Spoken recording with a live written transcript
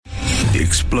The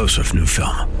explosive new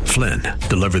film, Flynn,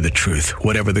 deliver the truth,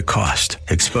 whatever the cost,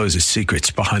 exposes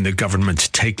secrets behind the government's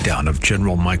takedown of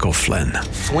General Michael Flynn.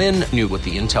 Flynn knew what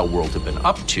the intel world had been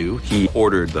up to. He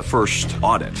ordered the first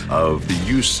audit of the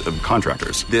use of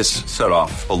contractors. This set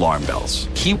off alarm bells.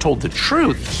 He told the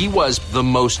truth. He was the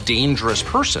most dangerous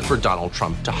person for Donald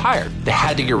Trump to hire. They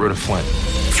had to get rid of Flynn.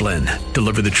 Flynn,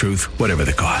 deliver the truth, whatever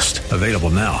the cost. Available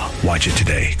now. Watch it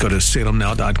today. Go to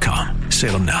salemnow.com.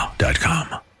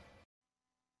 salemnow.com.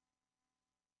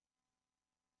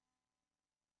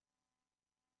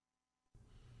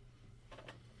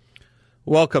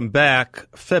 Welcome back.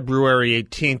 February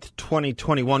 18th,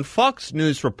 2021. Fox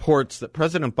News reports that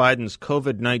President Biden's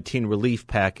COVID-19 relief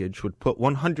package would put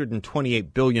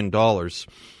 $128 billion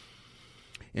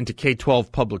into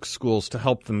K-12 public schools to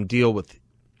help them deal with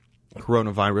the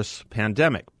coronavirus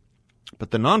pandemic.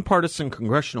 But the nonpartisan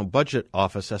Congressional Budget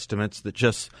Office estimates that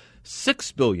just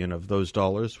 $6 billion of those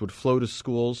dollars would flow to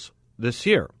schools this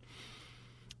year.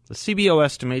 The CBO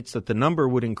estimates that the number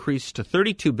would increase to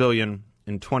 $32 billion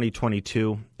in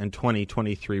 2022 and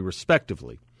 2023,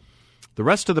 respectively. The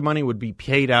rest of the money would be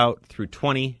paid out through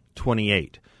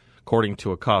 2028, according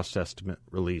to a cost estimate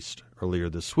released earlier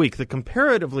this week. The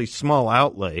comparatively small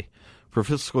outlay for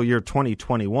fiscal year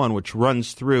 2021, which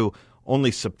runs through only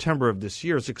September of this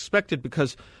year, is expected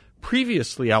because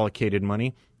previously allocated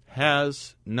money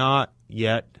has not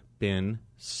yet been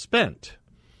spent.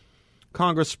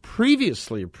 Congress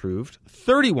previously approved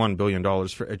 $31 billion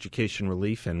for education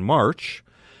relief in March,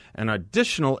 an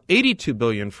additional $82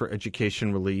 billion for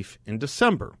education relief in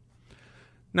December.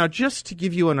 Now, just to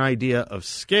give you an idea of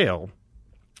scale,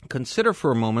 consider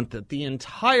for a moment that the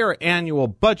entire annual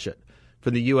budget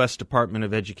for the U.S. Department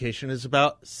of Education is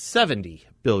about $70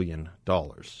 billion.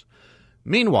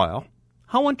 Meanwhile,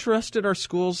 how interested are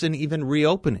schools in even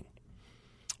reopening?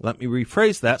 Let me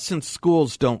rephrase that. Since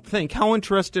schools don't think, how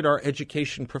interested are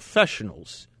education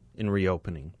professionals in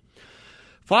reopening?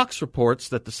 Fox reports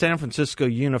that the San Francisco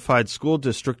Unified School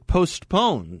District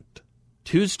postponed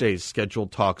Tuesday's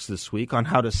scheduled talks this week on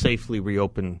how to safely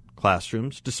reopen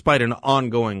classrooms, despite an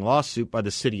ongoing lawsuit by the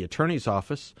city attorney's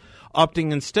office,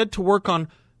 opting instead to work on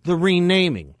the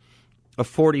renaming of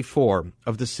 44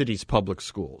 of the city's public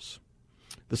schools.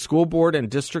 The school board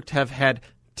and district have had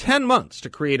 10 months to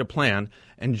create a plan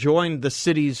and join the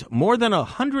city's more than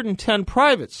 110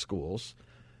 private schools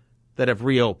that have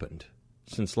reopened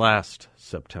since last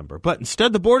September. But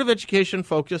instead, the Board of Education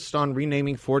focused on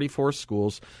renaming 44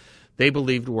 schools they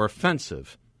believed were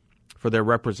offensive for their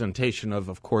representation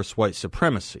of course, white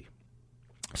supremacy.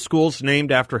 Schools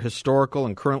named after historical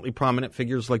and currently prominent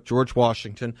figures like George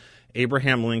Washington,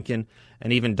 Abraham Lincoln,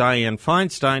 and even Dianne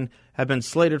Feinstein have been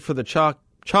slated for the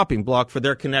chopping block for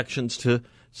their connections to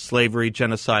slavery,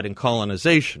 genocide, and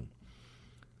colonization.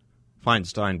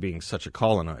 Feinstein being such a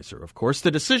colonizer, of course. The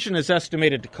decision is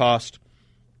estimated to cost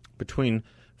between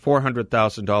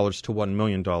 $400,000 to $1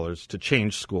 million to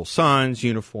change school signs,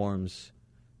 uniforms,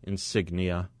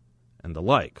 insignia, and the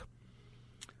like.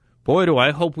 Boy, do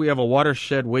I hope we have a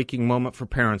watershed waking moment for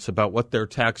parents about what their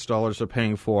tax dollars are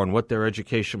paying for and what their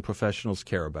education professionals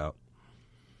care about.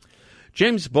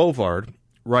 James Bovard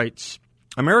writes,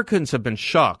 Americans have been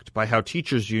shocked by how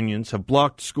teachers' unions have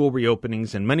blocked school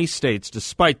reopenings in many states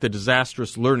despite the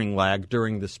disastrous learning lag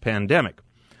during this pandemic.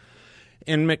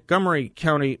 In Montgomery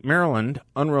County, Maryland,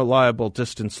 unreliable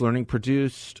distance learning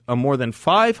produced a more than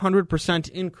 500%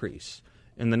 increase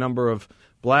in the number of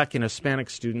Black and Hispanic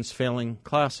students failing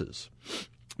classes.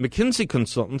 McKinsey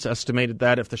consultants estimated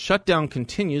that if the shutdown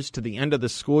continues to the end of the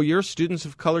school year, students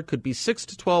of color could be 6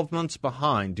 to 12 months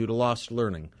behind due to lost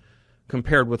learning,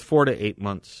 compared with 4 to 8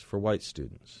 months for white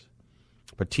students.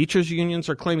 But teachers' unions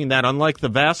are claiming that, unlike the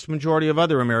vast majority of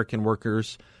other American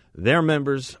workers, their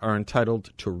members are entitled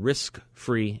to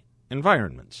risk-free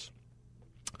environments.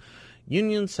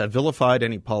 Unions have vilified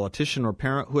any politician or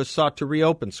parent who has sought to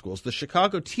reopen schools. The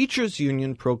Chicago Teachers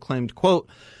Union proclaimed, quote,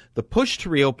 "The push to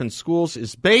reopen schools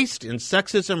is based in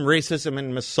sexism, racism,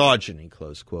 and misogyny,"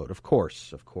 close quote. Of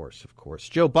course.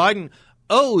 Joe Biden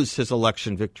owes his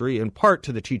election victory in part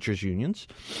to the teachers' unions.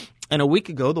 And a week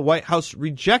ago, the White House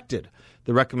rejected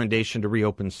the recommendation to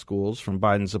reopen schools from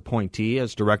Biden's appointee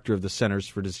as director of the Centers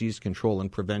for Disease Control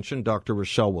and Prevention, Dr.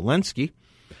 Rochelle Walensky.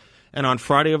 And on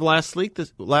Friday of last week,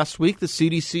 the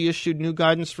CDC issued new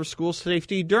guidance for school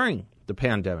safety during the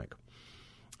pandemic.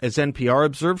 As NPR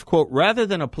observed, quote, "Rather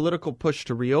than a political push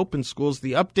to reopen schools,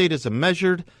 the update is a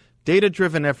measured,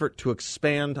 data-driven effort to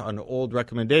expand on old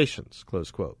recommendations," close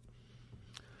quote.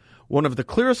 One of the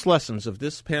clearest lessons of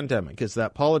this pandemic is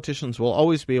that politicians will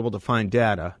always be able to find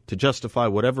data to justify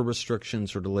whatever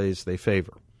restrictions or delays they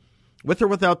favor. With or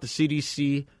without the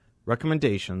CDC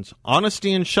recommendations,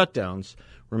 honesty in shutdowns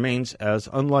remains as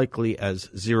unlikely as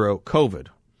zero COVID,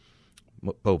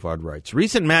 Bovard writes.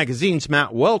 Recent Magazine's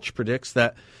Matt Welch predicts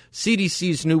that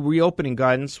CDC's new reopening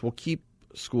guidance will keep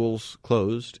schools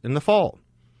closed in the fall.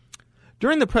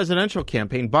 During the presidential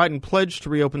campaign, Biden pledged to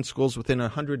reopen schools within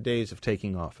 100 days of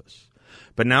taking office.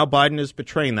 But now Biden is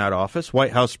betraying that office.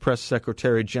 White House Press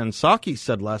Secretary Jen Psaki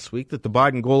said last week that the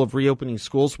Biden goal of reopening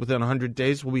schools within 100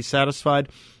 days will be satisfied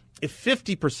if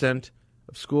 50%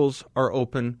 of schools are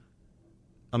open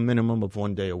a minimum of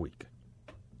 1 day a week.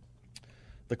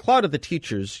 The cloud of the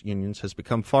teachers' unions has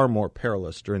become far more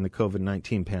perilous during the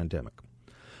COVID-19 pandemic.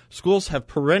 Schools have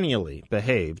perennially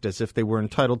behaved as if they were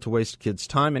entitled to waste kids'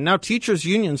 time, and now teachers'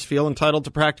 unions feel entitled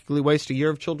to practically waste a year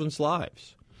of children's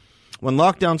lives. When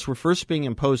lockdowns were first being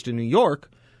imposed in New York,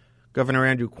 Governor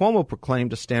Andrew Cuomo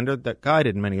proclaimed a standard that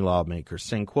guided many lawmakers,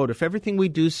 saying, quote, "If everything we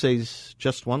do saves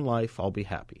just one life, I'll be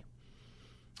happy."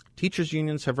 Teachers'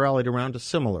 unions have rallied around a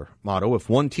similar motto. If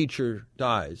one teacher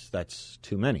dies, that's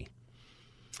too many.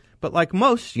 But like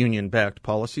most union-backed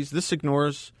policies, this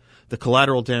ignores the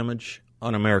collateral damage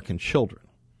on American children.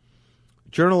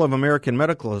 Journal of American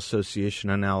Medical Association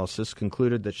analysis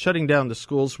concluded that shutting down the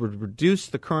schools would reduce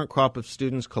the current crop of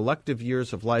students' collective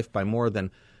years of life by more than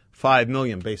 5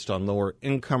 million based on lower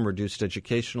income, reduced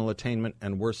educational attainment,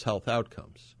 and worse health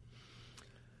outcomes.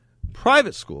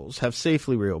 Private schools have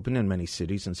safely reopened in many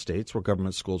cities and states where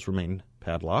government schools remain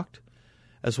padlocked.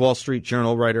 As Wall Street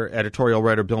Journal editorial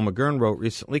writer Bill McGurn wrote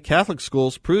recently, Catholic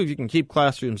schools prove you can keep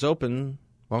classrooms open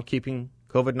while keeping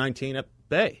COVID-19 at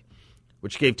bay,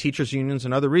 which gave teachers' unions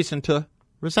another reason to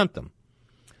resent them.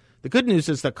 The good news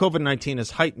is that COVID-19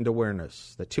 has heightened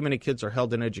awareness that too many kids are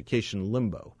held in education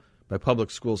limbo by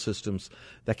public school systems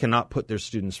that cannot put their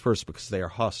students first because they are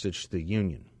hostage to the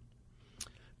union.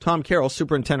 Tom Carroll,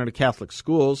 superintendent of Catholic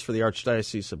schools for the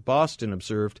Archdiocese of Boston,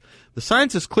 observed, "The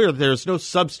science is clear that there is no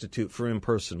substitute for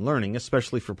in-person learning,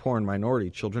 especially for poor and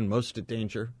minority children most at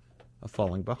danger of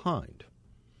falling behind."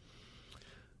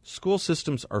 School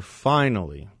systems are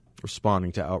finally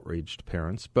responding to outraged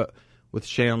parents, but with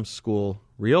sham school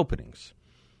reopenings.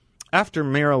 After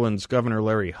Maryland's Governor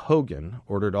Larry Hogan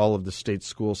ordered all of the state's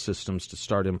school systems to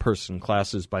start in-person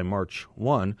classes by March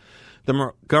 1, the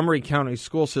Montgomery County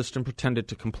school system pretended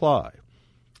to comply.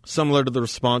 Similar to the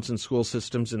response in school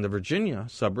systems in the Virginia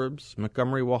suburbs,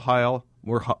 Montgomery will hire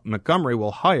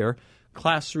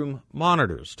classroom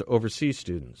monitors to oversee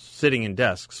students sitting in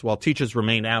desks while teachers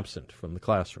remain absent from the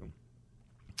classroom.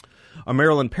 A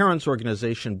Maryland parents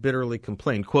organization bitterly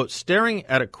complained, quote, "Staring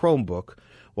at a Chromebook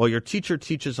while your teacher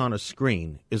teaches on a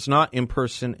screen is not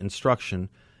in-person instruction,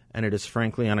 and it is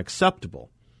frankly unacceptable.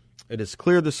 It is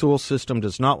clear the school system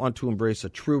does not want to embrace a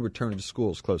true return to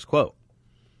schools," close quote.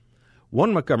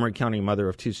 One Montgomery County mother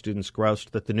of 2 students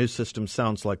groused that the new system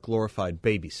sounds like glorified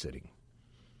babysitting.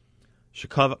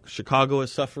 Chicago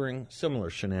is suffering similar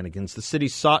shenanigans. The city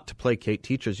sought to placate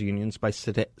teachers' unions by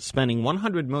spending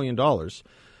 $100 million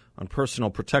on personal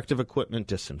protective equipment,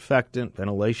 disinfectant,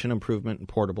 ventilation improvement, and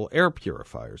portable air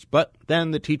purifiers. But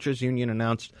then the teachers' union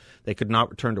announced they could not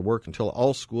return to work until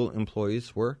all school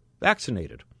employees were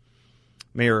vaccinated.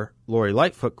 Mayor Lori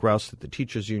Lightfoot groused that the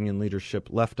teachers' union leadership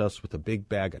left us with a big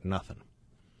bag of nothing.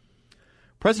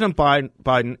 President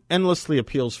Biden endlessly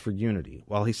appeals for unity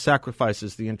while he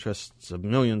sacrifices the interests of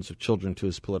millions of children to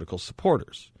his political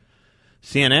supporters.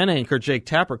 CNN anchor Jake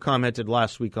Tapper commented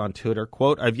last week on Twitter,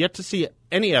 quote, "I've yet to see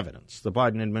any evidence the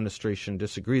Biden administration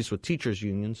disagrees with teachers'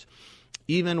 unions,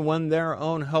 even when their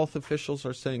own health officials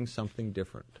are saying something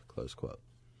different," close quote.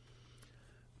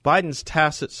 Biden's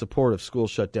tacit support of school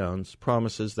shutdowns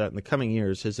promises that in the coming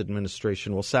years his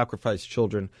administration will sacrifice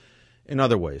children in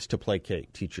other ways to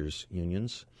placate teachers'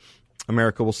 unions.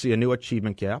 America will see a new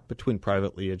achievement gap between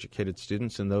privately educated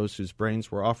students and those whose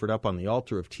brains were offered up on the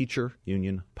altar of teacher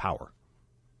union power.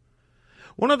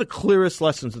 One of the clearest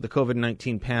lessons of the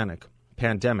COVID-19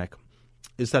 pandemic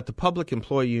is that the public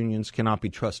employee unions cannot be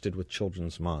trusted with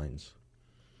children's minds.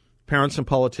 Parents and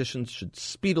politicians should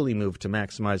speedily move to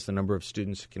maximize the number of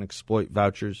students who can exploit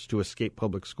vouchers to escape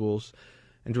public schools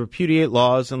and to repudiate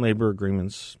laws and labor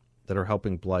agreements that are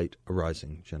helping blight a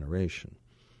rising generation.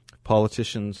 If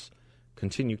politicians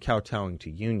continue kowtowing to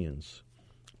unions,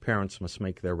 parents must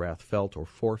make their wrath felt or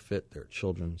forfeit their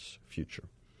children's future.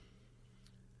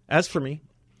 As for me,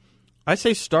 I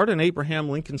say start an Abraham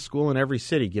Lincoln School in every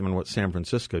city, given what San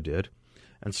Francisco did,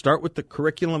 and start with the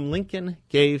curriculum Lincoln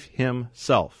gave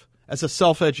himself as a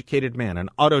self-educated man, an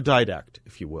autodidact,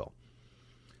 if you will.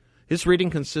 His reading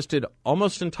consisted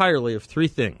almost entirely of 3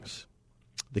 things: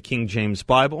 the King James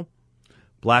Bible,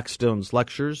 Blackstone's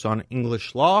lectures on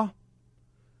English law,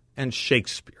 and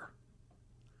Shakespeare.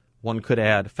 One could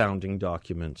add founding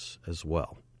documents as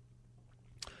well.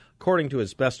 According to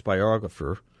his best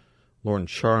biographer, Lorne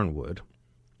Charnwood,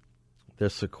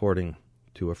 this according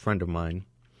to a friend of mine,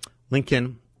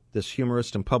 Lincoln, this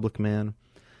humorist and public man,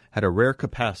 had a rare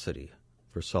capacity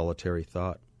for solitary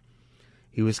thought.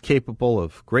 He was capable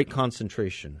of great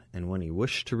concentration, and when he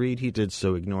wished to read, he did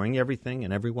so, ignoring everything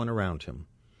and everyone around him.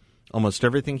 Almost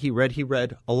everything he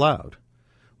read aloud.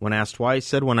 When asked why, he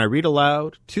said, "When I read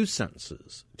aloud, two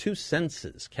senses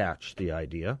catch the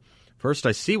idea. First,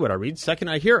 I see what I read. Second,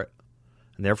 I hear it,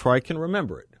 and therefore I can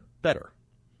remember it better."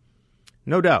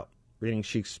 No doubt, reading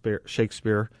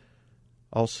Shakespeare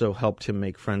also helped him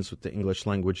make friends with the English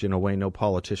language in a way no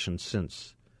politician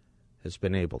since has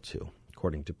been able to,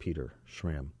 according to Peter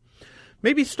Schramm.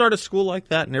 Maybe start a school like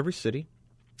that in every city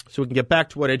so we can get back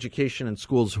to what education and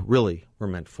schools really were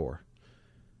meant for.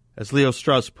 As Leo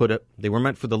Strauss put it, they were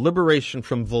meant for the liberation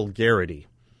from vulgarity.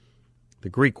 The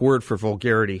Greek word for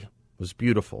vulgarity was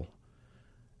beautiful.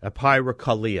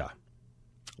 Epirakalia,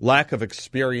 lack of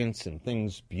experience in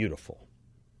things beautiful.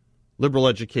 Liberal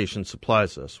education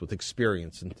supplies us with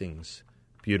experience in things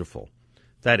beautiful.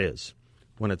 That is,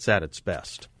 when it's at its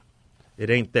best. It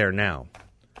ain't there now,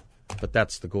 but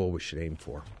that's the goal we should aim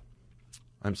for.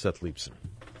 I'm Seth Leibsohn.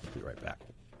 I'll be right back.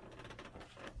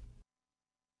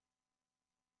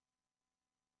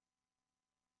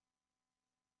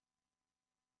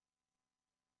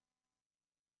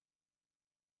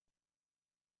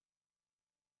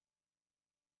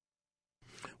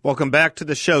 Welcome back to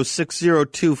the show,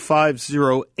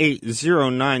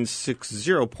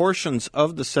 602-508-0960. Portions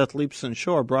of the Seth Leibsohn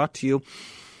Show are brought to you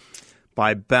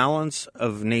by Balance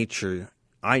of Nature.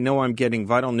 I know I'm getting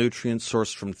vital nutrients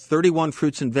sourced from 31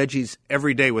 fruits and veggies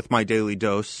every day with my daily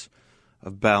dose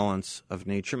of Balance of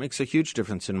Nature. It makes a huge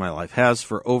difference in my life, has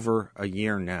for over a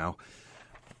year now.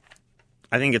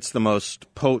 I think it's the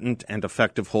most potent and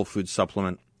effective whole food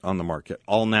supplement on the market.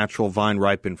 All natural,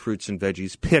 vine-ripened fruits and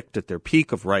veggies picked at their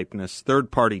peak of ripeness,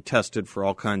 third-party tested for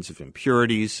all kinds of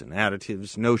impurities and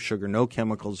additives, no sugar, no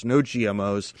chemicals, no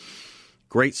GMOs.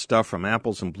 Great stuff from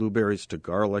apples and blueberries to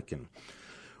garlic and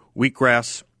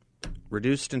wheatgrass,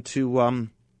 reduced into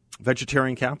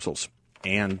vegetarian capsules.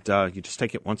 And you just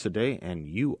take it once a day, and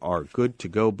you are good to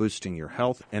go, boosting your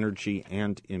health, energy,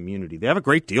 and immunity. They have a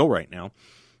great deal right now.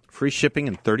 Free shipping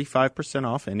and 35%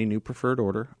 off any new preferred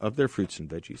order of their fruits and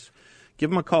veggies. Give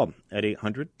them a call at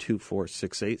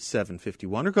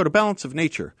 800-246-8751 or go to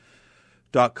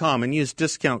balanceofnature.com and use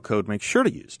discount code. Make sure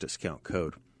to use discount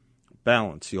code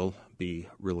BALANCE. You'll be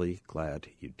really glad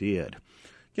you did. I'm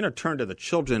going to turn to the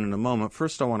children in a moment.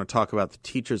 First, I want to talk about the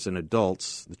teachers and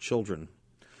adults, the children,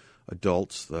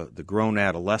 adults, the grown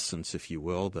adolescents, if you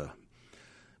will, the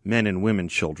men and women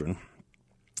children.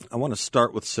 I want to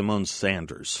start with Symone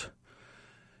Sanders.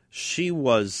 She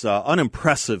was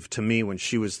unimpressive to me when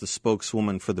she was the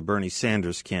spokeswoman for the Bernie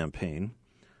Sanders campaign.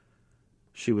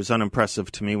 She was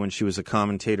unimpressive to me when she was a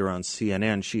commentator on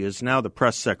CNN. She is now the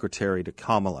press secretary to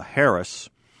Kamala Harris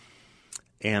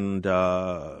and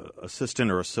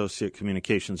assistant or associate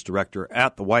communications director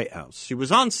at the White House. She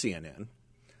was on CNN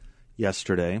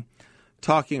yesterday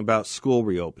talking about school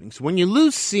reopenings. When you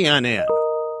lose CNN,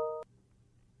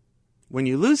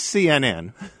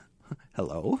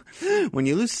 hello, when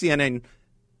you lose CNN,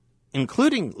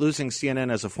 including losing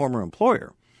CNN as a former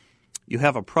employer, you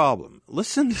have a problem.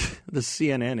 Listen to the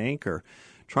CNN anchor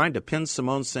trying to pin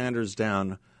Symone Sanders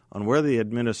down on where the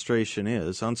administration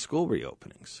is on school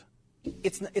reopenings.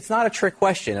 It's not a trick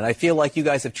question, and I feel like you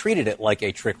guys have treated it like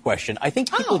a trick question. I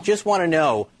think people just want to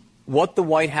know what the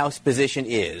White House position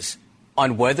is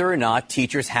on whether or not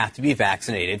teachers have to be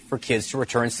vaccinated for kids to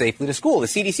return safely to school. The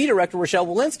CDC director, Rochelle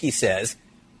Walensky, says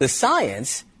the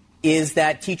science is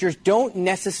that teachers don't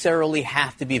necessarily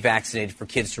have to be vaccinated for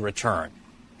kids to return.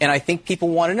 And I think people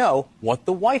want to know what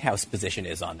the White House position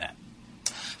is on that.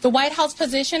 The White House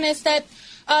position is that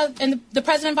and the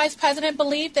president and vice president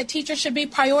believe that teachers should be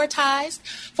prioritized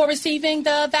for receiving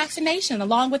the vaccination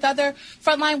along with other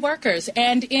frontline workers.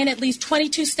 And in at least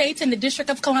 22 states in the District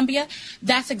of Columbia,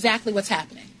 that's exactly what's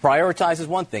happening. Prioritize is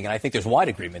one thing, and I think there's wide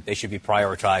agreement they should be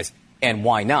prioritized, and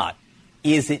why not?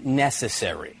 Is it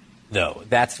necessary, though?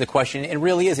 That's the question. It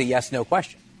really is a yes-no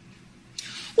question.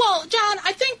 Well, John,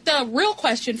 I think the real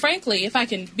question, frankly, if I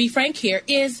can be frank here,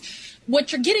 is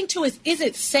what you're getting to is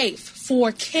it safe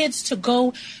for kids to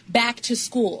go back to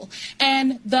school?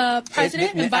 And the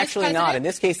president and vice actually president... not. In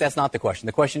this case, that's not the question.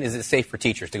 The question is it safe for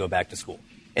teachers to go back to school?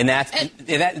 And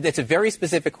that's a very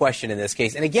specific question in this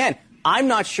case. And again, I'm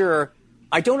not sure.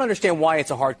 I don't understand why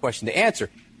it's a hard question to answer.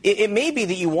 It may be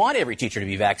that you want every teacher to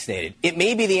be vaccinated. It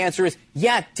may be the answer is,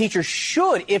 yeah, teachers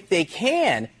should if they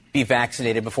can. be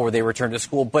vaccinated before they return to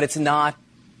school, but it's not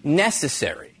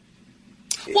necessary.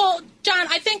 Well, John,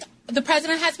 I think the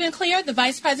president has been clear, the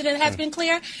vice president has been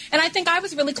clear, and I think I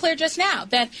was really clear just now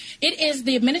that it is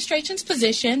the administration's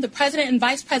position, the president and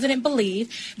vice president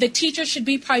believe, that teachers should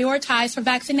be prioritized for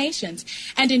vaccinations.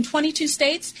 And in 22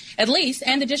 states, at least,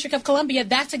 and the District of Columbia,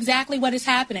 that's exactly what is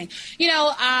happening. You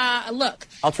know, look.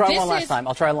 I'll try one last time.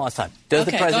 Does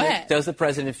the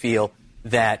president feel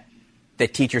that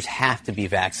teachers have to be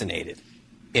vaccinated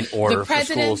in order for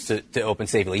schools to open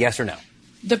safely? Yes or no?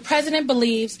 The president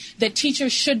believes that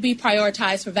teachers should be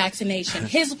prioritized for vaccination.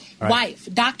 His wife,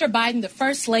 Dr. Biden, the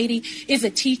first lady, is a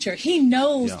teacher. He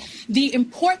knows the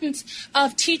importance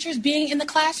of teachers being in the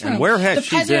classroom. And where has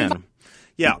she been?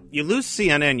 Yeah, you lose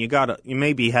CNN,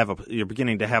 you're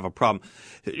beginning to have a problem.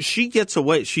 She gets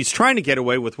away. She's trying to get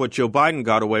away with what Joe Biden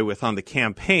got away with on the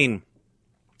campaign,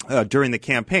 during the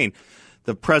campaign.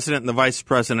 The president and the vice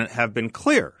president have been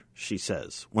clear, she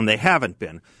says, when they haven't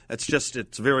been.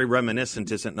 It's very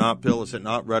reminiscent, is it not, Bill? Is it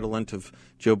not redolent of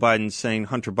Joe Biden saying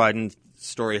Hunter Biden's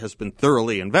story has been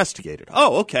thoroughly investigated?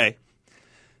 Oh, okay.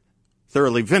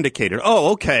 Thoroughly vindicated.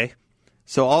 Oh, okay.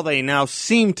 So all they now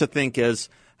seem to think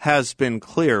has been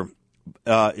clear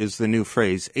is the new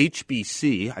phrase.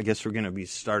 HBC, I guess we're going to be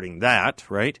starting that,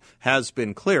 right? Has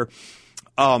been clear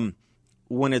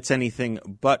when it's anything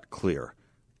but clear.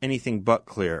 Anything but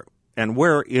clear. And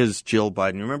where is Jill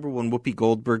Biden? Remember when Whoopi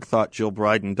Goldberg thought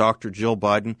Dr. Jill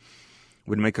Biden,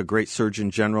 would make a great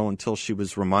Surgeon General until she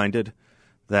was reminded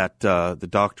that the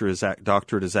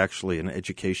doctorate is actually an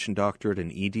education doctorate,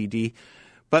 an EDD?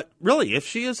 But really, if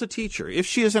she is a teacher, if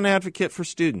she is an advocate for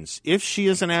students, if she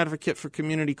is an advocate for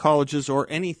community colleges or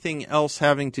anything else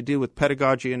having to do with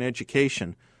pedagogy and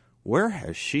education, where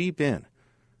has she been?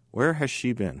 Where has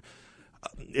she been?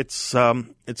 It's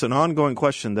an ongoing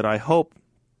question that I hope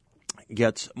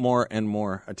gets more and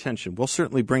more attention. We'll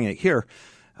certainly bring it here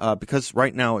because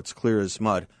right now it's clear as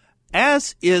mud,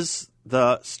 as is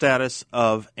the status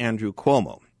of Andrew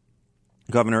Cuomo,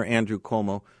 Governor Andrew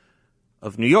Cuomo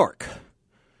of New York.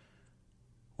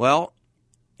 Well,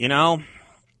 you know,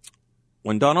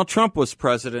 when Donald Trump was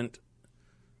president,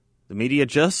 the media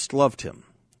just loved him,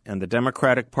 and the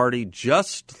Democratic Party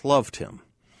just loved him.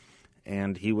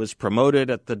 And he was promoted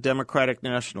at the Democratic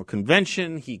National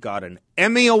Convention. He got an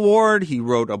Emmy Award. He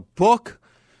wrote a book.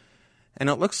 And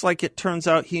it looks like it turns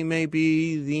out he may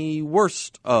be the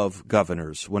worst of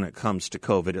governors when it comes to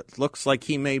COVID. It looks like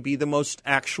he may be the most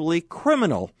actually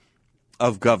criminal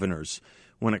of governors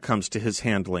when it comes to his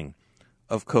handling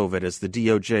of COVID, as the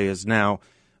DOJ is now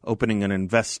opening an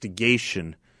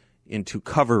investigation into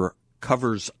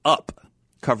covers up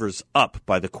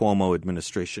by the Cuomo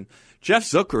administration. Jeff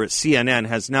Zucker at CNN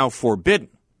has now forbidden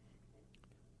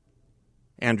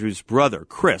Andrew's brother,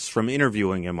 Chris, from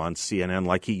interviewing him on CNN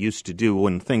like he used to do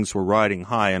when things were riding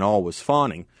high and all was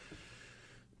fawning.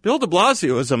 Bill de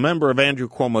Blasio is a member of Andrew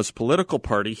Cuomo's political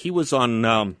party. He was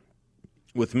on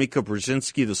with Mika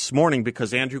Brzezinski this morning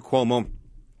because Andrew Cuomo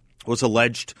was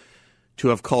alleged to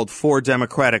have called 4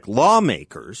 Democratic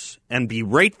lawmakers and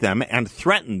berate them and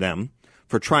threaten them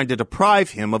for trying to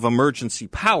deprive him of emergency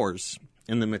powers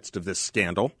in the midst of this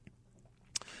scandal.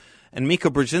 And Mika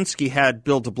Brzezinski had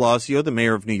Bill de Blasio, the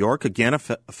mayor of New York, again a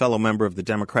fellow member of the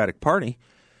Democratic Party,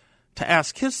 to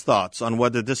ask his thoughts on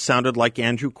whether this sounded like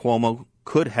Andrew Cuomo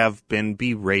could have been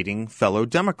berating fellow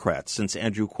Democrats, since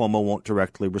Andrew Cuomo won't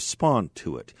directly respond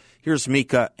to it. Here's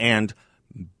Mika and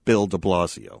Bill de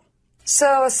Blasio.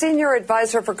 So a senior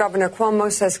advisor for Governor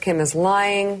Cuomo says Kim is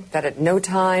lying, that at no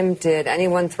time did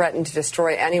anyone threaten to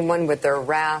destroy anyone with their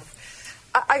wrath.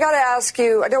 I got to ask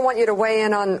you, I don't want you to weigh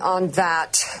in on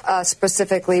that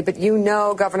specifically, but you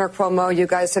know Governor Cuomo, you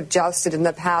guys have jousted in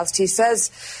the past. He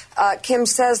says, Kim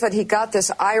says that he got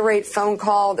this irate phone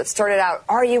call that started out,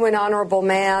 "Are you an honorable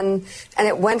man?" And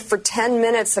it went for 10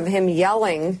 minutes of him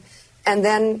yelling and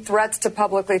then threats to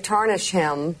publicly tarnish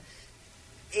him.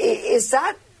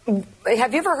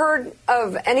 Have you ever heard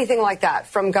of anything like that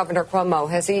from Governor Cuomo?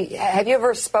 Have you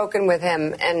ever spoken with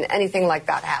him and anything like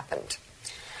that happened?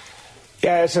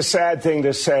 Yeah, it's a sad thing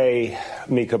to say,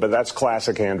 Mika, but that's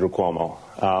classic Andrew Cuomo.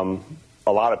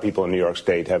 A lot of people in New York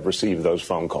State have received those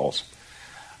phone calls.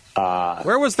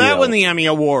 Where was that when the Emmy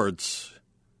Awards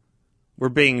were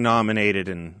being nominated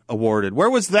and awarded? Where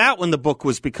was that when the book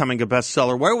was becoming a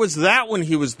bestseller? Where was that when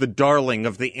he was the darling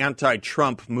of the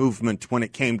anti-Trump movement when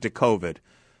it came to COVID?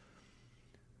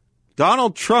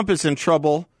 Donald Trump is in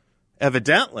trouble,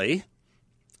 evidently,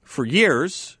 for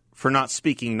years for not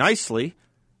speaking nicely.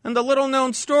 And the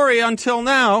little-known story until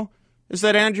now is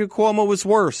that Andrew Cuomo was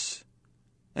worse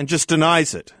and just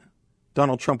denies it.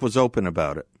 Donald Trump was open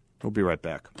about it. We'll be right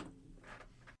back.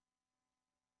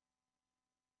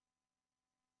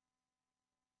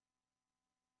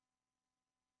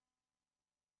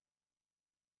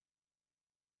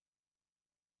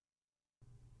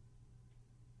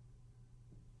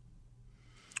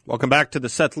 Welcome back to the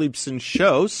Seth Leibson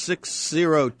Show,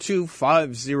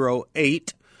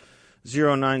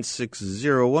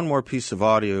 602-508-0960. One more piece of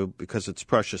audio because it's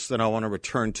precious. Then I want to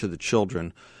return to the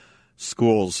children,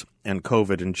 schools, and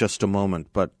COVID in just a moment.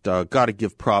 But got to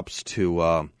give props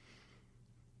to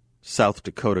South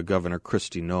Dakota Governor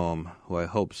Kristi Noem, who I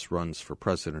hope runs for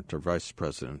president or vice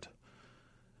president.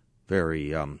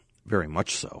 Very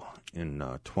much so in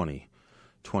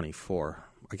 2024.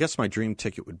 I guess my dream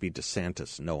ticket would be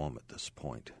DeSantis, Noem at this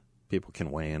point. People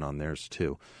can weigh in on theirs,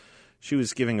 too. She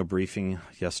was giving a briefing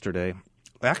yesterday.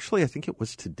 Actually, I think it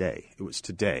was today.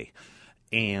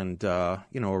 And, a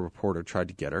reporter tried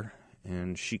to get her,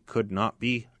 and she could not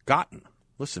be gotten.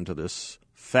 Listen to this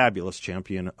fabulous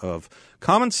champion of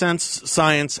common sense,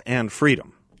 science, and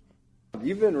freedom.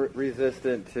 You've been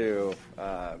resistant to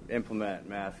implement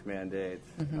mask mandates.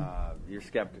 Mm-hmm. You're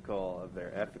skeptical of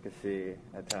their efficacy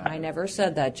at times. I never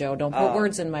said that, Joe. Don't put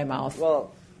words in my mouth.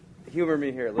 Well, humor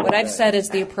me here a little What bit. I've said is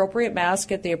the appropriate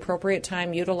mask at the appropriate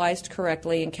time, utilized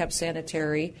correctly and kept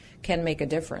sanitary, can make a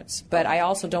difference. But I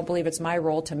also don't believe it's my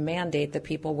role to mandate that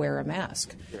people wear a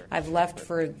mask. Sure. I've left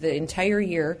for the entire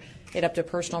year it up to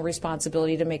personal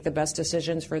responsibility to make the best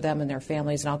decisions for them and their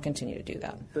families, and I'll continue to do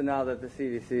that. So now that the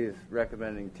CDC is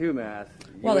recommending 2 masks...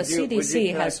 Well, the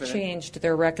CDC has changed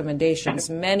their recommendations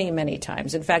many, many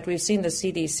times. In fact, we've seen the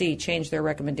CDC change their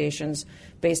recommendations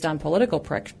based on political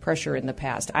pressure in the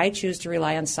past. I choose to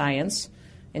rely on science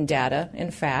and data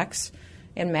and facts,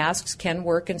 and masks can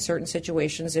work in certain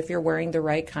situations if you're wearing the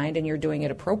right kind and you're doing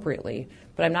it appropriately.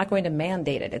 But I'm not going to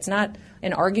mandate it. It's not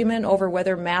an argument over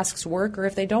whether masks work or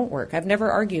if they don't work. I've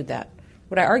never argued that.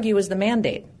 What I argue is the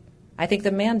mandate. I think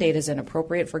the mandate is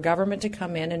inappropriate for government to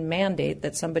come in and mandate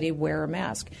that somebody wear a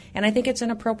mask. And I think it's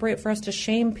inappropriate for us to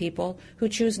shame people who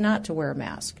choose not to wear a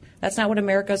mask. That's not what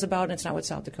America's about, and it's not what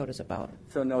South Dakota's about.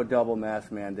 So no double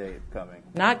mask mandate coming?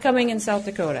 Not coming in South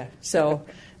Dakota. So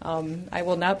I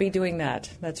will not be doing that,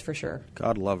 that's for sure.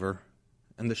 God love her.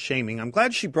 And the shaming. I'm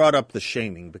glad she brought up the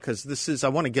shaming because I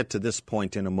want to get to this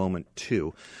point in a moment,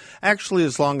 too. Actually,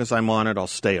 as long as I'm on it, I'll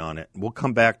stay on it. We'll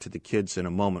come back to the kids in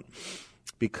a moment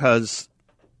because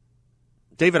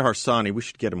David Harsanyi, we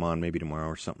should get him on maybe tomorrow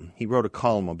or something. He wrote a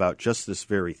column about just this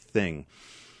very thing.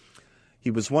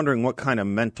 He was wondering what kind of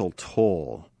mental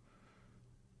toll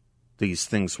these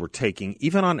things were taking,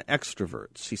 even on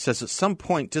extroverts. He says at some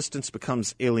point, distance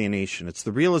becomes alienation. It's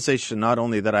the realization not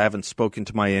only that I haven't spoken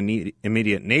to my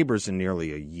immediate neighbors in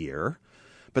nearly a year,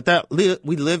 but that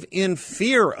we live in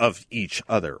fear of each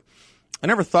other. I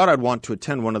never thought I'd want to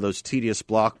attend one of those tedious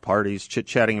block parties,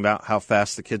 chit-chatting about how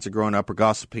fast the kids are growing up or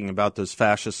gossiping about those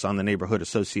fascists on the neighborhood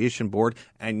association board,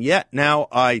 and yet now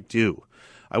I do.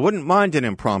 I wouldn't mind an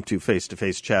impromptu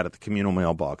face-to-face chat at the communal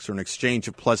mailbox or an exchange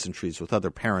of pleasantries with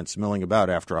other parents milling about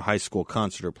after a high school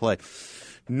concert or play.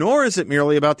 Nor is it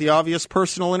merely about the obvious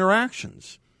personal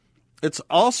interactions. It's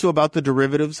also about the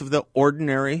derivatives of the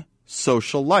ordinary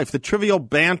social life, the trivial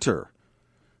banter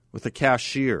with the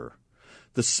cashier,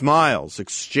 the smiles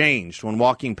exchanged when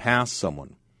walking past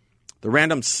someone, the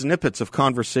random snippets of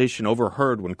conversation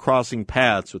overheard when crossing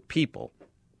paths with people,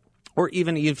 or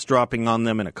even eavesdropping on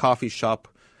them in a coffee shop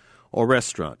or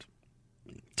restaurant.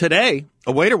 Today,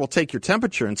 a waiter will take your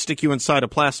temperature and stick you inside a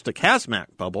plastic hazmat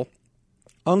bubble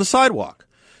on the sidewalk.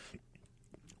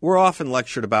 We're often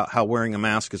lectured about how wearing a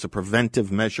mask is a preventive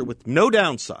measure with no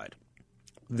downside.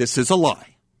 This is a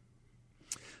lie.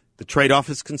 The trade-off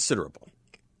is considerable.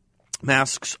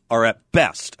 Masks are at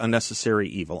best a necessary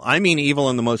evil. I mean evil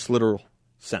in the most literal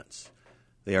sense.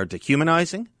 They are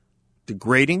dehumanizing,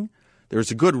 degrading.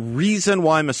 There's a good reason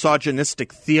why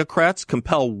misogynistic theocrats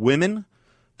compel women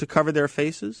to cover their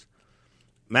faces.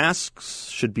 Masks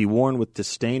should be worn with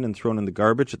disdain and thrown in the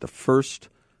garbage at the first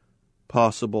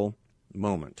possible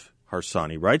moment,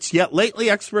 Harsanyi writes. Yet lately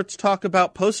experts talk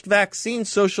about post-vaccine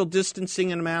social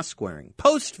distancing and mask wearing.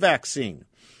 Post-vaccine.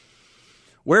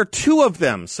 Wear 2 of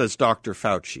them, says Dr.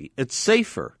 Fauci. It's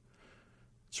safer.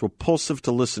 It's repulsive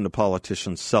to listen to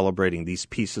politicians celebrating these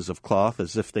pieces of cloth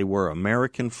as if they were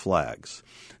American flags.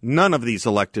 None of these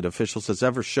elected officials has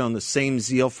ever shown the same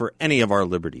zeal for any of our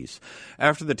liberties.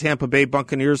 After the Tampa Bay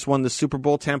Buccaneers won the Super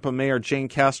Bowl, Tampa Mayor Jane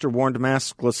Castor warned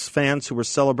maskless fans who were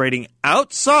celebrating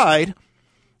outside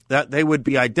that they would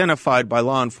be identified by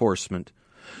law enforcement,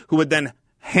 who would then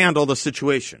handle the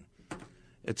situation.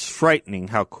 It's frightening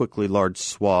how quickly large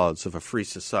swaths of a free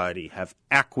society have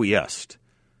acquiesced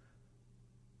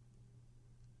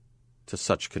to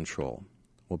such control.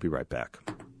 We'll be right back.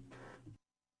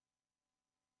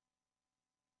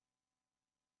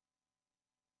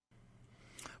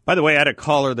 By the way, I had a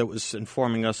caller that was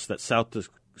informing us that South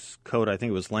Dakota, I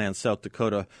think it was Land, South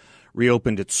Dakota,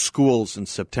 reopened its schools in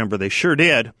September. They sure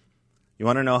did. You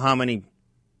want to know how many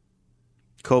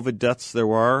COVID deaths there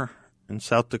were in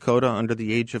South Dakota under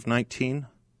the age of 19?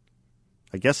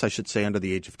 I guess I should say under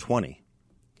the age of 20.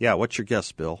 Yeah, what's your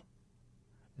guess, Bill?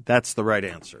 That's the right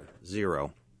answer.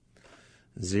 0.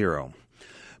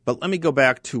 But let me go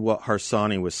back to what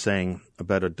Harsanyi was saying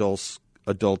about adults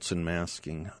and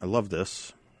masking. I love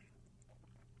this.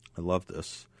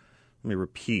 Let me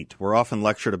repeat. We're often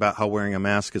lectured about how wearing a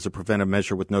mask is a preventive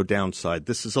measure with no downside.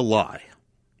 This is a lie.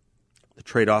 The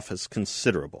trade-off is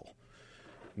considerable.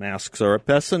 Masks are at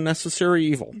best a necessary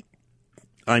evil.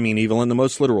 I mean evil in the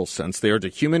most literal sense. They are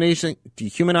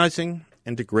dehumanizing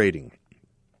and degrading.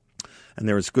 And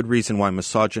there is good reason why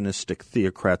misogynistic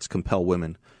theocrats compel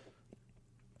women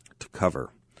to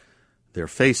cover their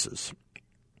faces.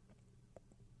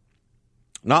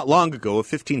 Not long ago, a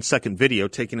 15-second video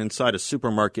taken inside a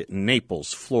supermarket in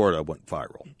Naples, Florida, went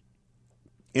viral.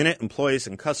 In it, employees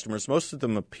and customers, most of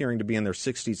them appearing to be in their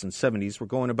 60s and 70s, were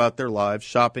going about their lives,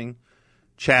 shopping,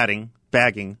 chatting,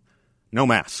 bagging, no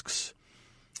masks.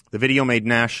 The video made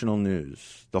national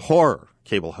news. The horror,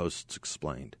 cable hosts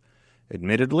explained.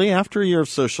 Admittedly, after a year of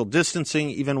social distancing,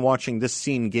 even watching this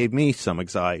scene gave me some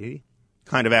anxiety,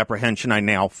 kind of apprehension I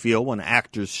now feel when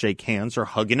actors shake hands or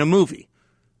hug in a movie.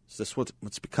 Is this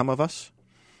what's become of us?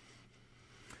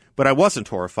 But I wasn't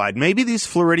horrified. Maybe these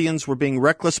Floridians were being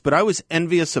reckless, but I was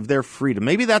envious of their freedom.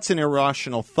 Maybe that's an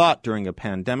irrational thought during a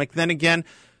pandemic. Then again,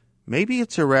 maybe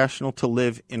it's irrational to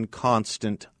live in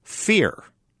constant fear.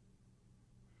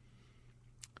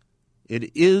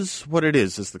 It is what it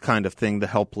is the kind of thing the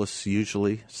helpless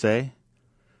usually say.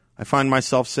 I find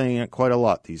myself saying it quite a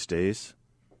lot these days.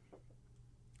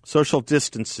 Social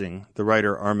distancing, the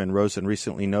writer Armin Rosen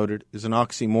recently noted, is an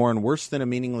oxymoron worse than a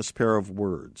meaningless pair of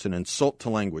words, an insult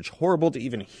to language, horrible to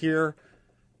even hear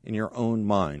in your own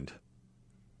mind.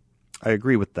 I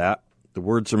agree with that. The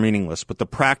words are meaningless, but the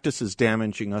practice is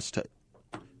damaging us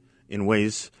in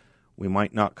ways we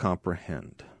might not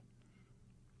comprehend.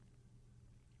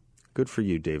 Good for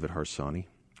you, David Harsanyi.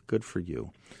 Good for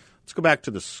you. Let's go back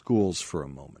to the schools for a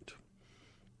moment.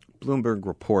 Bloomberg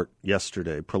report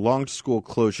yesterday, prolonged school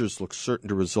closures look certain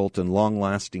to result in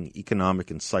long-lasting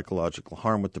economic and psychological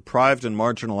harm, with deprived and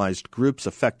marginalized groups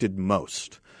affected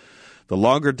most. The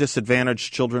longer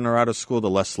disadvantaged children are out of school, the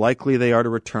less likely they are to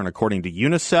return. According to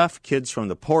UNICEF, kids from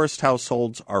the poorest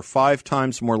households are 5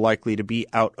 times more likely to be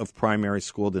out of primary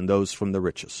school than those from the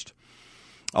richest.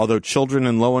 Although children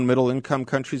in low and middle-income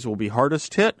countries will be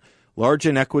hardest hit, large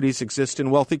inequities exist in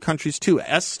wealthy countries, too.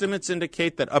 Estimates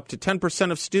indicate that up to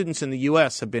 10% of students in the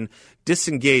U.S. have been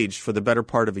disengaged for the better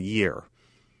part of a year.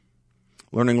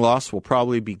 Learning loss will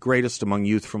probably be greatest among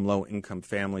youth from low-income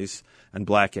families and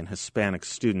Black and Hispanic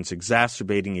students,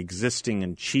 exacerbating existing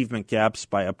achievement gaps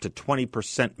by up to 20%,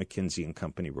 McKinsey &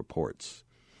 Company reports.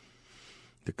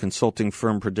 The consulting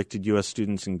firm predicted U.S.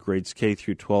 students in grades K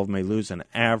through 12 may lose an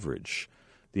average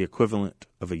the equivalent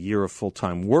of a year of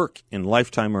full-time work in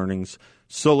lifetime earnings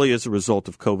solely as a result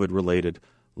of COVID-related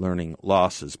learning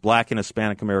losses. Black and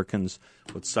Hispanic Americans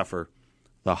would suffer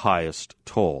the highest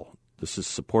toll. This is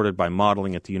supported by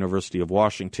modeling at the University of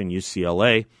Washington,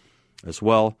 UCLA, as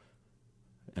well,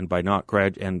 and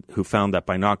who found that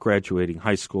by not graduating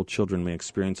high school, children may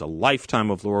experience a lifetime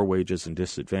of lower wages and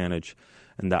disadvantage,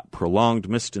 and that prolonged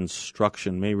missed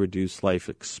instruction may reduce life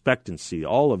expectancy.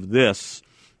 All of this,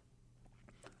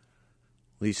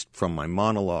 at least from my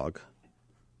monologue,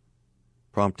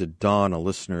 prompted Don, a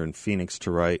listener in Phoenix,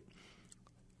 to write,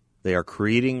 "They are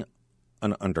creating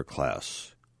an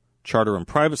underclass. Charter and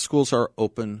private schools are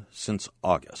open since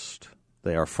August.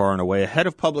 They are far and away ahead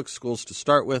of public schools to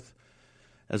start with,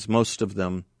 as most of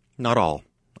them, not all,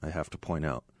 I have to point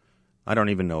out. I don't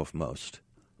even know if most,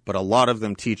 but a lot of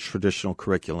them teach traditional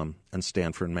curriculum and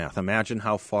Stanford math. Imagine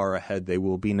how far ahead they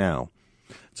will be now."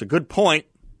 It's a good point.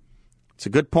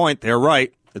 They're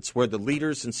right. It's where the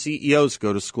leaders and CEOs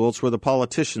go to school. It's where the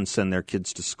politicians send their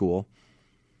kids to school.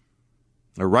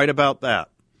 They're right about that.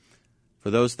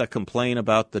 For those that complain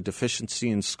about the deficiency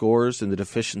in scores and the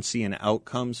deficiency in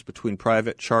outcomes between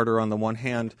private charter on the one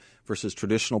hand versus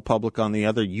traditional public on the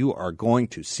other, you are going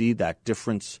to see that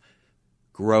difference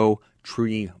grow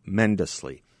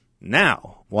tremendously.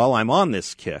 Now, while I'm on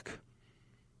this kick,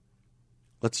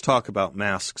 let's talk about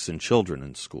masks and children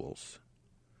in schools.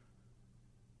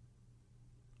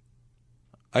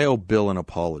 I owe Bill an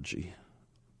apology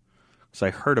because I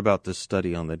heard about this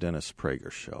study on the Dennis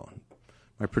Prager show.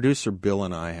 My producer Bill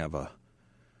and I have a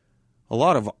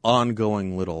lot of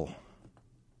ongoing little,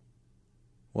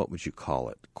 what would you call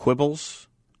it, quibbles,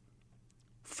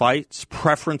 fights,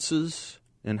 preferences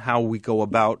in how we go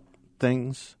about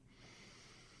things.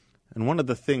 And one of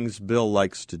the things Bill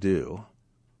likes to do,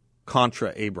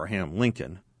 contra Abraham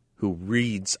Lincoln, who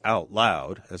reads out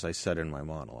loud, as I said in my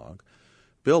monologue,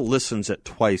 Bill listens at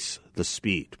twice the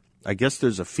speed. I guess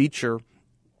there's a feature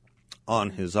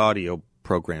on his audio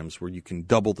programs where you can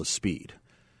double the speed.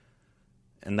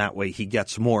 And that way he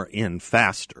gets more in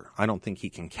faster. I don't think he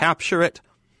can capture it.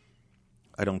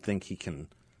 I don't think it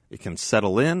can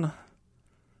settle in.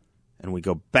 And we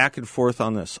go back and forth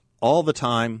on this all the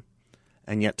time.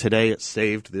 And yet today it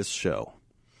saved this show.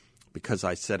 Because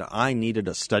I said I needed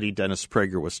a study Dennis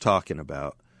Prager was talking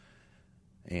about.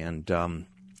 And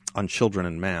on children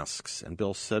and masks. And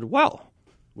Bill said, well,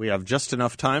 we have just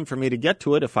enough time for me to get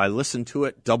to it if I listen to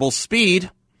it double speed.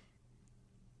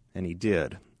 And he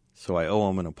did. So I owe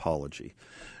him an apology.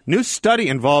 New study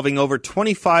involving over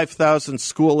 25,000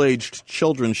 school-aged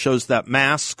children shows that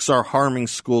masks are harming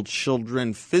school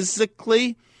children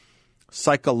physically,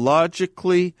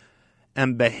 psychologically,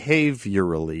 and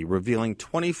behaviorally, revealing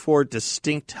 24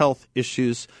 distinct health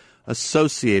issues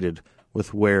associated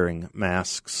with wearing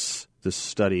masks. This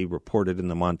study reported in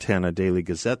the Montana Daily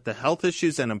Gazette. The health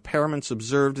issues and impairments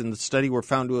observed in the study were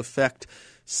found to affect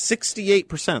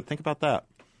 68%. Think about that.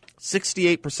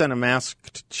 68% of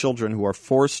masked children who are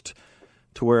forced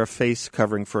to wear a face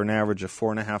covering for an average of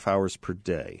 4.5 hours per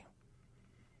day.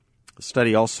 The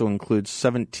study also includes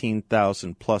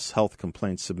 17,000 plus health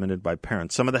complaints submitted by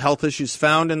parents. Some of the health issues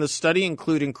found in the study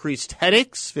include increased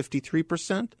headaches,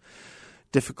 53%,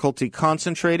 difficulty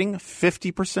concentrating,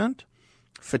 50%,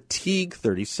 fatigue,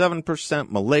 37%,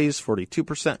 malaise,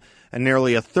 42%, and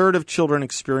nearly a third of children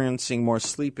experiencing more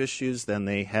sleep issues than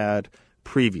they had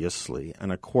previously,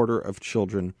 and a quarter of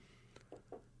children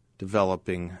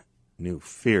developing new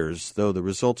fears. Though the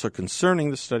results are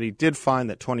concerning, the study did find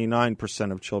that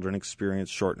 29% of children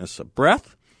experienced shortness of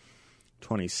breath,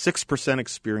 26%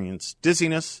 experienced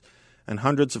dizziness, and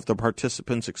hundreds of the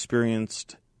participants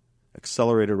experienced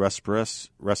accelerated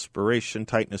respiration,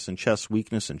 tightness in chest,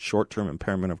 weakness, and short-term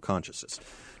impairment of consciousness.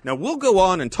 Now, we'll go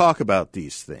on and talk about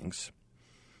these things,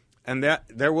 and that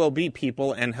there will be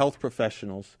people and health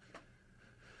professionals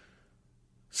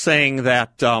saying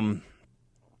that I'm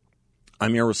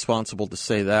irresponsible to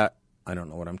say that. I don't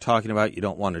know what I'm talking about. You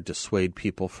don't want to dissuade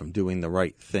people from doing the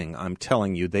right thing. I'm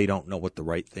telling you, they don't know what the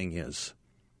right thing is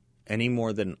any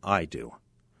more than I do.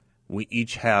 We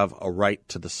each have a right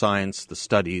to the science, the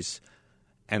studies,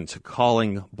 and to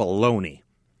calling baloney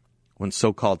when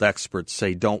so-called experts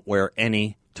say don't wear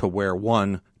any, to wear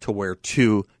one, to wear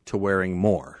two, to wearing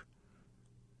more.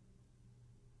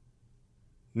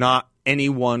 Not any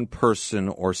one person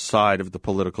or side of the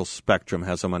political spectrum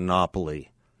has a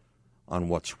monopoly on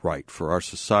what's right for our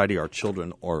society, our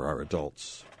children, or our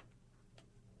adults.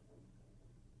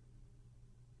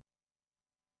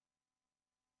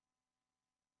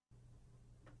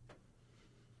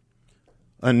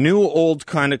 A new old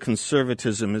kind of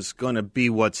conservatism is going to be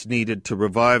what's needed to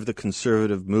revive the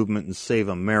conservative movement and save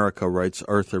America, writes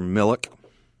Arthur Millick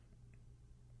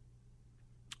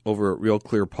over at Real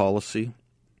Clear Policy.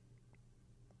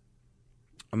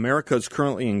 America is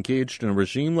currently engaged in a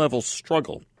regime-level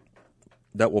struggle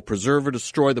that will preserve or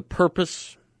destroy the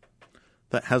purpose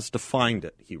that has defined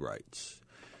it, he writes.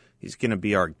 He's going to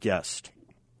be our guest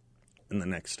in the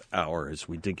next hour as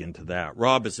we dig into that.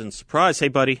 Rob is in Surprise. Hey,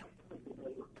 buddy.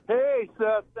 Hey,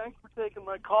 Seth. Thanks for taking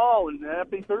my call, and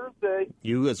happy Thursday.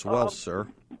 You as well, sir.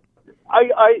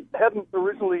 I hadn't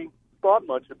originally thought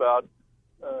much about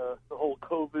the whole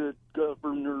COVID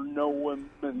Governor Noem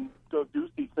and Doug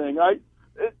Ducey thing.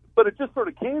 But it just sort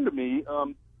of came to me,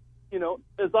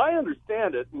 as I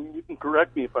understand it, and you can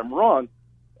correct me if I'm wrong,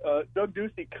 Doug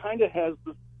Ducey kind of has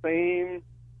the same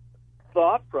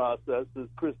thought process as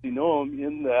Kristi Noem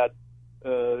in that,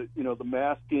 the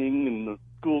masking and the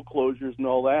school closures and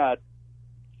all that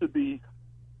should be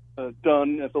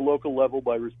done at the local level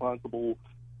by responsible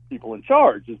people in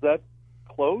charge. Is that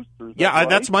close? Or is that right?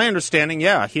 That's my understanding.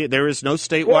 Yeah, there is no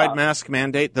statewide mask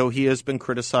mandate, though he has been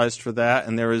criticized for that,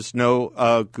 and there is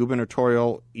no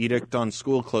gubernatorial edict on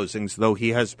school closings, though he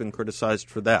has been criticized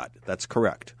for that. That's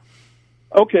correct.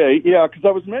 Okay, yeah, because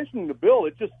I was mentioning the bill.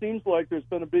 It just seems like there's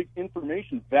been a big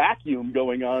information vacuum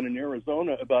going on in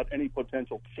Arizona about any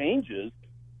potential changes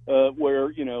where,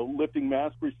 lifting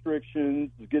mask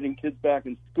restrictions, getting kids back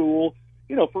in school,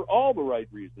 for all the right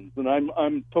reasons. And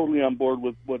I'm totally on board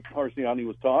with what Harsiani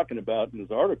was talking about in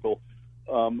his article.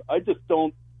 I just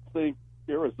don't think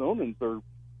Arizonans are,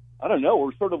 I don't know,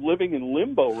 we're sort of living in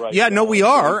limbo right now. Yeah, no, we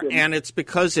are, and it's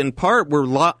because in part we're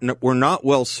not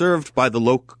well served by the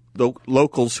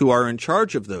locals who are in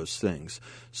charge of those things.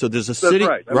 So there's a city,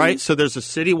 right? So there's a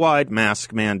citywide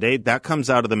mask mandate that comes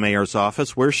out of the mayor's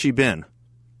office. Where's she been?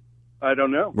 I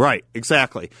don't know. Right,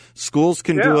 exactly. Schools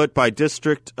can do it by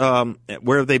district.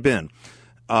 Where have they been?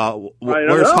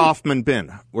 Where's Hoffman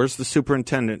been? Where's the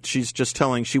superintendent? She's just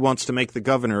telling she wants to make the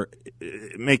governor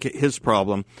make it his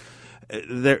problem.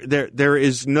 There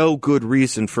is no good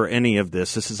reason for any of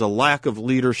this. This is a lack of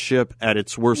leadership at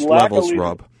its worst levels,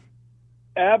 Rob.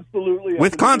 Absolutely.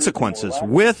 With consequences.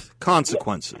 With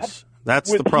consequences.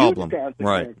 That's the problem.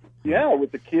 Right. Yeah,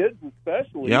 with the kids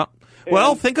especially. Yeah.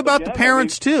 Well, think about the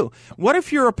parents, too. What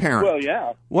if you're a parent? Well,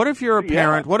 yeah. What if you're a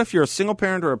parent? What if you're a single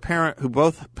parent or a parent who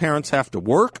both parents have to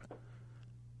work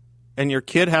and your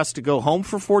kid has to go home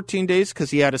for 14 days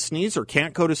because he had a sneeze or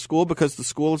can't go to school because the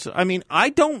school is... I mean, I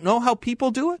don't know how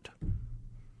people do it.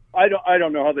 I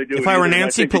don't know how they do it. If I were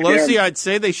Nancy Pelosi, I'd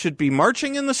say they should be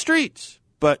marching in the streets.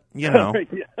 But, you know,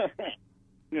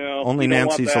 only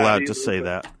Nancy's allowed to say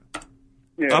that.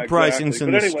 Yeah, Uprisings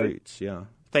in the streets,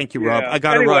 Thank you, Rob. I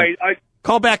got to run.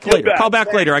 Call back later. Call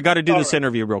back later. I got to do this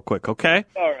interview real quick, okay?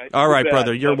 All right,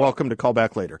 brother. You're welcome to call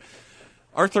back later.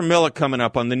 Arthur Millick coming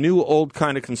up on the new old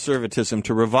kind of conservatism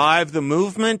to revive the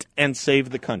movement and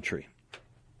save the country.